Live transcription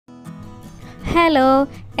Hello,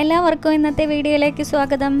 എല്ലാവർക്കും ഇന്നത്തെ വീഡിയോയിലേക്ക്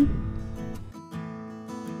സ്വാഗതം.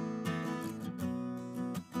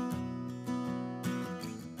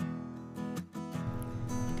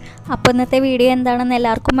 അപ്പോൾ ഇന്നത്തെ വീഡിയോ എന്താണെന്ന്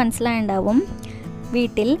എല്ലാവർക്കും മനസ്സിലായിട്ടുണ്ടാവും.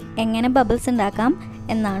 വീട്ടിൽ എങ്ങനെ ബബിൾസ് ഉണ്ടാക്കാം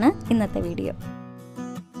എന്നാണ് ഇന്നത്തെ വീഡിയോ.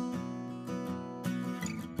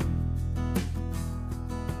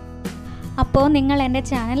 അപ്പോൾ നിങ്ങൾ എൻ്റെ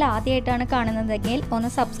ചാനൽ ആദ്യമായിട്ടാണ് കാണുന്നതെങ്കിൽ ഒന്ന്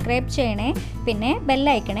സബ്സ്ക്രൈബ് ചെയ്യണേ. പിന്നെ ബെൽ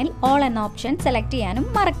ഐക്കണിൽ ഓൾ എന്ന ഓപ്ഷൻ സെലക്ട് ചെയ്യാനും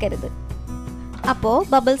മറക്കരുത്. അപ്പോൾ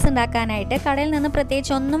ബബിൾസ് ഉണ്ടാക്കാനായിട്ട് കടയിൽ നിന്ന്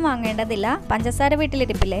പ്രത്യേകിച്ച് ഒന്നും വാങ്ങേണ്ടതില്ല. പഞ്ചസാര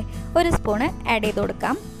വീട്ടിലിരിപ്പില്ലേ, ഒരു സ്പൂണ് ആഡ് ചെയ്ത്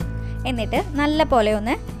കൊടുക്കാം. എന്നിട്ട് നല്ല പോലെ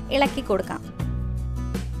ഒന്ന് ഇളക്കി കൊടുക്കാം.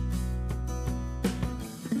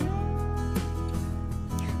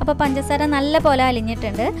 അപ്പോൾ പഞ്ചസാര നല്ല പോലെ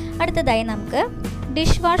അലിഞ്ഞിട്ടുണ്ട്. അടുത്തതായി നമുക്ക്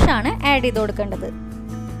ഡിഷ് വാഷാണ് ആഡ് ചെയ്ത് കൊടുക്കേണ്ടത്.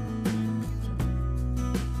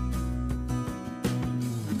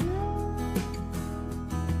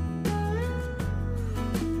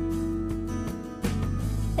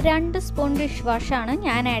 2 സ്പൂൺ ഡിഷ് വാഷാണ്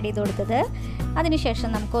ഞാൻ ആഡ് ചെയ്ത് കൊടുത്തത്. അതിനുശേഷം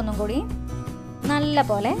നമുക്ക് ഒന്നും കൂടി നല്ല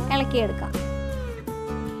പോലെ ഇളക്കിയെടുക്കാം.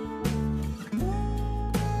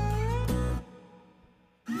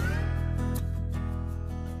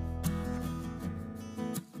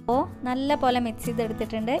 അപ്പോൾ നല്ല പോലെ മിക്സ്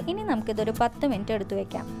ചെയ്തെടുത്തിട്ടുണ്ട്. ഇനി നമുക്കിതൊരു 10 മിനിറ്റ് എടുത്തു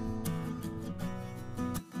വയ്ക്കാം.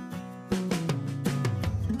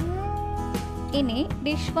 ഇനി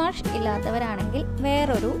ഡിഷ് വാഷ് ഇല്ലാത്തവരാണെങ്കിൽ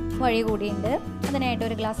വേറൊരു വഴി കൂടിയുണ്ട്. അതിനായിട്ട്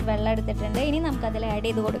ഒരു ഗ്ലാസ് വെള്ളം എടുത്തിട്ടുണ്ട്. ഇനി നമുക്കതിൽ ആഡ്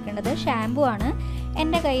ചെയ്ത് കൊടുക്കേണ്ടത് ഷാമ്പു ആണ്.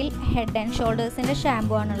 എൻ്റെ കയ്യിൽ ഹെഡ് ആൻഡ് ഷോൾഡേഴ്സിൻ്റെ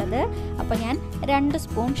ഷാമ്പു ആണുള്ളത്. അപ്പോൾ ഞാൻ 2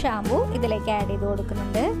 സ്പൂൺ ഷാമ്പു ഇതിലേക്ക് ആഡ് ചെയ്ത്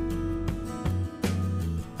കൊടുക്കുന്നുണ്ട്.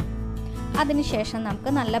 അതിനുശേഷം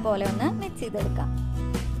നമുക്ക് നല്ല പോലെ ഒന്ന് മിക്സ് ചെയ്തെടുക്കാം.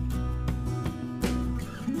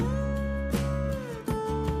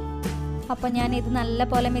 അപ്പോൾ ഞാൻ ഇത് നല്ല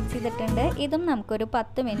പോലെ മിക്സ് ചെയ്തിട്ടുണ്ട്. ഇതും നമുക്കൊരു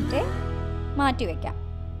 10 മിനിറ്റ് മാറ്റി വയ്ക്കാം.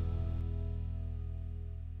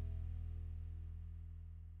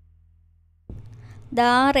 ദാ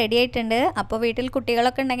റെഡി ആയിട്ടുണ്ട്. അപ്പോൾ വീട്ടിൽ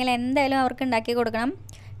കുട്ടികളൊക്കെ ഉണ്ടെങ്കിൽ എന്തായാലും അവർക്ക് ഉണ്ടാക്കി കൊടുക്കണം.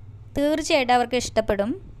 തീർച്ചയായിട്ടും അവർക്ക്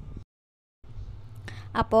ഇഷ്ടപ്പെടും.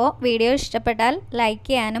 അപ്പോൾ വീഡിയോ ഇഷ്ടപ്പെട്ടാൽ ലൈക്ക്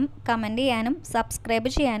ചെയ്യാനും കമൻറ്റ് ചെയ്യാനും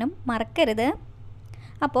സബ്സ്ക്രൈബ് ചെയ്യാനും മറക്കരുത്.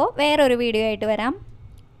 അപ്പോൾ വേറൊരു വീഡിയോ ആയിട്ട് വരാം.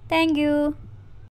 താങ്ക്